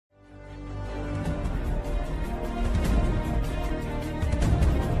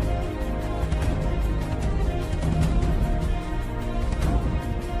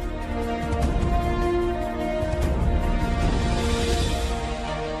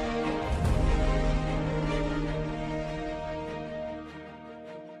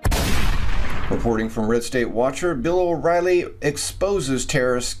Reporting from Red State Watcher, Bill O'Reilly exposes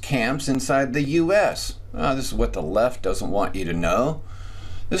terrorist camps inside the U.S. This is what the left doesn't want you to know.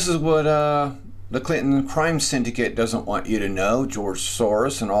 This is what the Clinton crime syndicate doesn't want you to know, George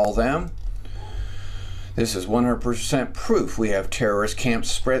Soros and all them. This is 100% proof we have terrorist camps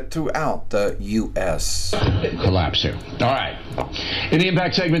spread throughout the U.S. Collapse here. All right. In the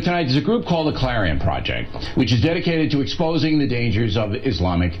Impact segment tonight, there's a group called the Clarion Project, which is dedicated to exposing the dangers of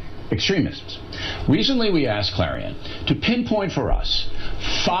Islamic extremists. Recently, we asked Clarion to pinpoint for us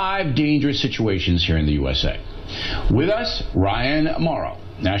 5 dangerous situations here in the USA. With us, Ryan Morrow,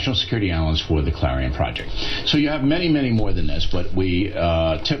 National Security Analyst for the Clarion Project. So you have many, many more than this, but we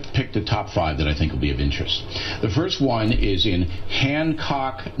picked the top 5 that I think will be of interest. The first one is in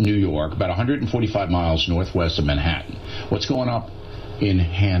Hancock, New York, about 145 miles northwest of Manhattan. What's going up in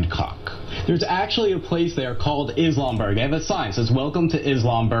Hancock? There's actually a place there called Islamburg. They have a sign that says, "Welcome to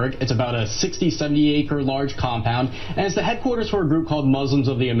Islamburg." It's about a 60-70 acre large compound, and it's the headquarters for a group called Muslims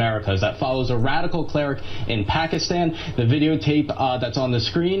of the Americas that follows a radical cleric in Pakistan. The videotape that's on the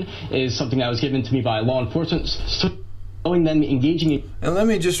screen is something that was given to me by law enforcement, showing them engaging in. And let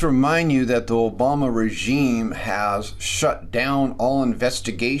me just remind you that the Obama regime has shut down all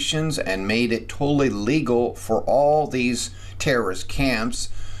investigations and made it totally legal for all these terrorist camps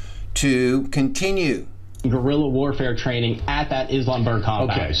to continue Guerrilla warfare training at that Islamburg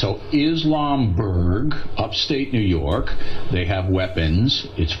compound. Okay, so Islamburg, upstate New York, they have weapons.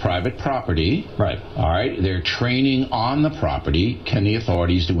 It's private property. Right. All right, they're training on the property. Can the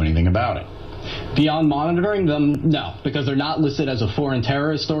authorities do anything about it? Beyond monitoring them, no, because they're not listed as a foreign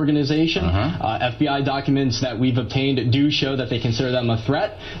terrorist organization. FBI documents that we've obtained do show that they consider them a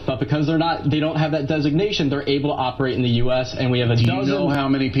threat, but because they don't have that designation, they're able to operate in the U.S. and we have a dozen. Do you know how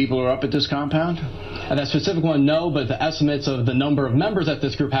many people are up at this compound? That specific one, no, but the estimates of the number of members that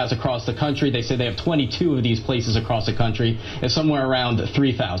this group has across the country, they say they have 22 of these places across the country, is somewhere around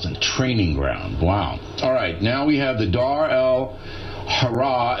 3,000. Training ground. Wow. All right, now we have the Dar el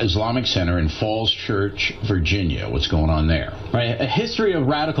Hara Islamic Center in Falls Church, Virginia. What's going on there? Right, a history of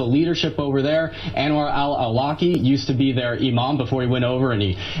radical leadership over there. Anwar al-Awlaki used to be their imam before he went over and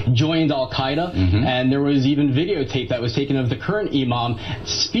he joined Al-Qaeda. And there was even videotape that was taken of the current imam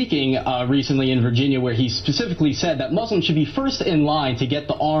speaking recently in Virginia, where he specifically said that Muslims should be first in line to get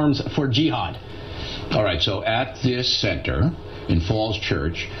the arms for jihad. All right, so at this center in Falls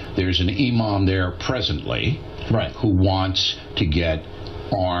Church, there's an imam there presently, right, who wants to get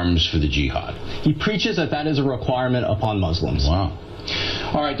arms for the jihad. He preaches that that is a requirement upon Muslims. Wow.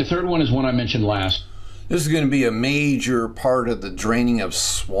 All right, the third one is one I mentioned last. This is going to be a major part of the draining of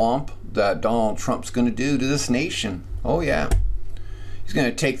swamp that Donald Trump's going to do to this nation. Oh yeah. He's going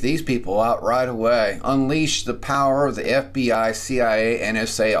to take these people out right away, unleash the power of the FBI, CIA,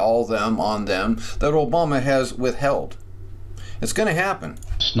 NSA, all them on them that Obama has withheld. It's going to happen.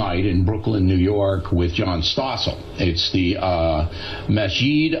 Last night in Brooklyn, New York, with John Stossel. It's the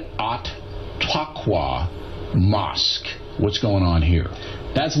Masjid at-Taqwa Mosque. What's going on here?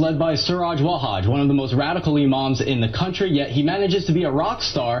 That's led by Siraj Wahhaj, one of the most radical imams in the country, yet he manages to be a rock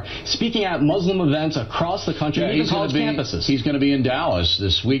star, speaking at Muslim events across the country, even college campuses. He's going to be in Dallas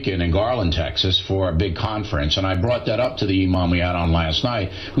this weekend in Garland, Texas, for a big conference, and I brought that up to the imam we had on last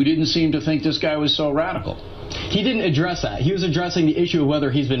night, who didn't seem to think this guy was so radical. He didn't address that. He was addressing the issue of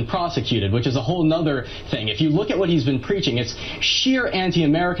whether he's been prosecuted, which is a whole nother thing. If you look at what he's been preaching, it's sheer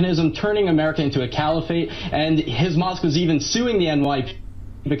anti-Americanism, turning America into a caliphate, and his mosque was even suing the NYPD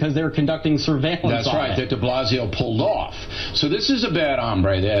because they were conducting surveillance on it. That's right, that de Blasio pulled off. So this is a bad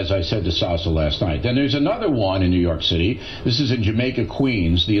hombre, as I said to Sasa last night. Then there's another one in New York City. This is in Jamaica,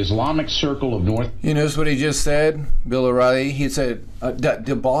 Queens, the Islamic Circle of North. You notice what he just said, Bill O'Reilly? He said that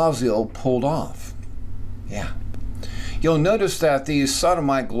de Blasio pulled off. Yeah. You'll notice that these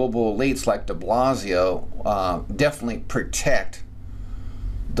sodomite global elites like de Blasio definitely protect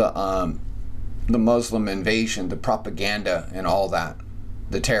the Muslim invasion, the propaganda and all that,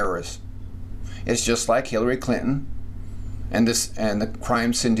 the terrorists. It's just like Hillary Clinton and the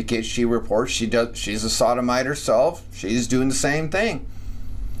crime syndicate she reports. She's a sodomite herself. She's doing the same thing.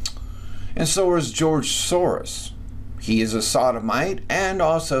 And so is George Soros. He is a sodomite, and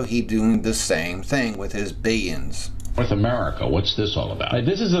also he doing the same thing with his billions. North America. What's this all about?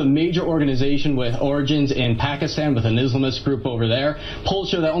 This is a major organization with origins in Pakistan with an Islamist group over there. Polls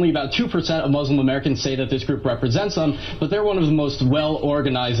show that only about 2% of Muslim Americans say that this group represents them, but they're one of the most well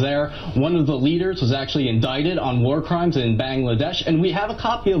organized there. One of the leaders was actually indicted on war crimes in Bangladesh, and we have a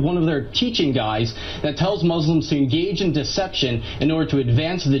copy of one of their teaching guides that tells Muslims to engage in deception in order to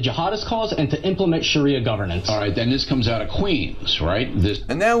advance the jihadist cause and to implement Sharia governance. All right, then this comes out of Queens, right?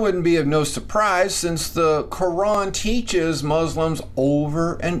 And that wouldn't be of no surprise, since the Quran teaches Muslims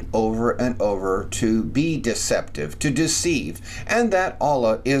over and over and over to be deceptive, to deceive, and that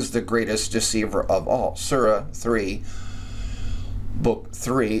Allah is the greatest deceiver of all. Surah 3, Book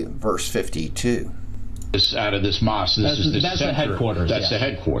 3, verse 52. This out of this mosque. That's the headquarters. That's the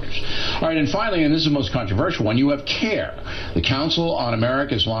headquarters. All right, and finally, and this is the most controversial one, you have CARE, the Council on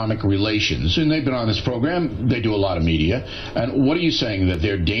American-Islamic Relations, and they've been on this program. They do a lot of media. And what are you saying, that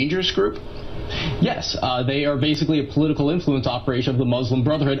they're a dangerous group? Yes, they are basically a political influence operation of the Muslim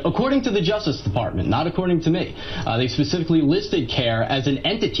Brotherhood, according to the Justice Department, not according to me. They specifically listed CARE as an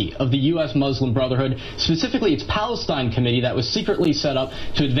entity of the U.S. Muslim Brotherhood, specifically its Palestine committee that was secretly set up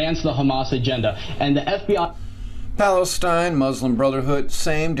to advance the Hamas agenda. And the FBI... Palestine, Muslim Brotherhood,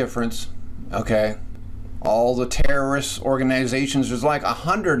 same difference, okay? All the terrorist organizations, there's like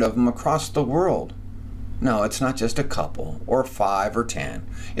 100 of them across the world. No, it's not just a couple, or 5 or 10.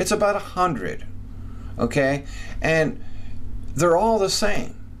 It's about 100, okay? And they're all the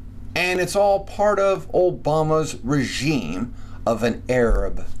same. And it's all part of Obama's regime of an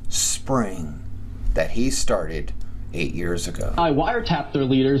Arab Spring that he started 8 years ago. I wiretapped their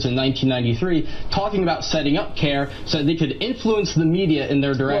leaders in 1993, talking about setting up CARE so they could influence the media in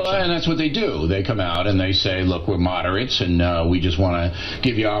their direction. Well, and that's what they do. They come out and they say, look, we're moderates and we just want to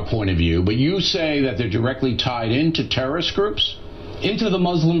give you our point of view. But you say that they're directly tied into terrorist groups? Into the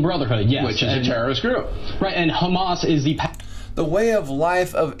Muslim Brotherhood, yes. Which is a terrorist group. Right, and Hamas is the way of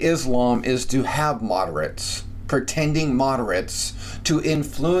life of Islam is to have moderates, pretending moderates, to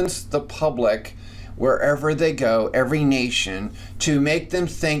influence the public wherever they go, every nation, to make them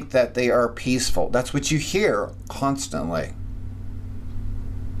think that they are peaceful. That's what you hear constantly.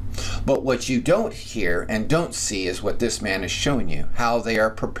 But what you don't hear and don't see is what this man is showing you, how they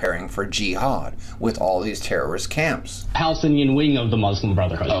are preparing for jihad with all these terrorist camps. Palestinian wing of the Muslim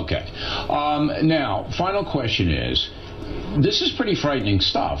Brotherhood. Okay. Now, final question is, this is pretty frightening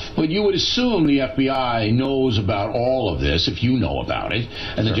stuff, but you would assume the FBI knows about all of this, if you know about it,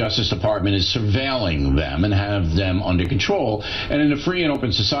 and the Justice Department is surveilling them and have them under control. And in a free and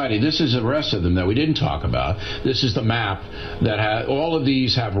open society, this is the rest of them that we didn't talk about. This is the map that has, all of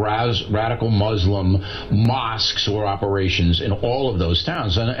these have radical Muslim mosques or operations in all of those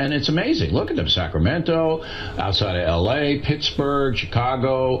towns. And it's amazing. Look at them. Sacramento, outside of L.A., Pittsburgh,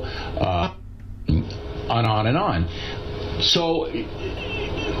 Chicago, on and on. So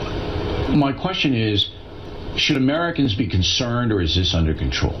my question is, should Americans be concerned, or is this under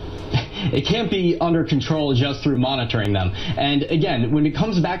control? It can't be under control just through monitoring them. And again, when it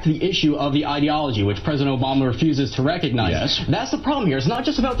comes back to the issue of the ideology, which President Obama refuses to recognize, yes, that's the problem here. It's not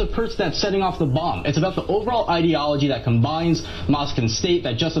just about the person that's setting off the bomb. It's about the overall ideology that combines mosque and state,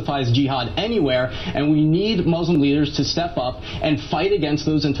 that justifies jihad anywhere, and we need Muslim leaders to step up and fight against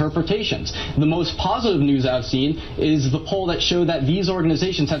those interpretations. The most positive news I've seen is the poll that showed that these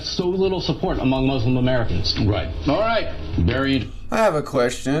organizations have so little support among Muslim Americans. Right. All right. Very. I have a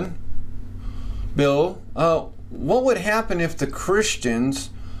question. Bill, what would happen if the Christians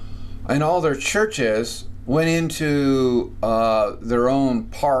and all their churches went into their own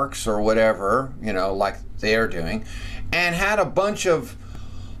parks or whatever, you know, like they're doing, and had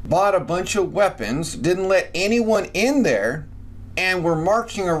bought a bunch of weapons, didn't let anyone in there, and were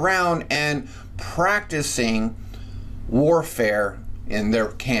marching around and practicing warfare in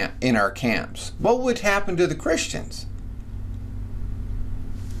our camps? What would happen to the Christians?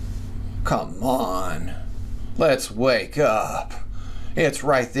 Come on, let's wake up. It's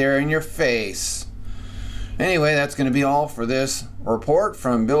right there in your face. Anyway, that's going to be all for this report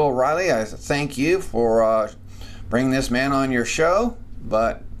from Bill O'Reilly. I thank you for bringing this man on your show,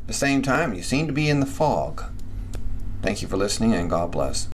 but at the same time, you seem to be in the fog. Thank you for listening, and God bless.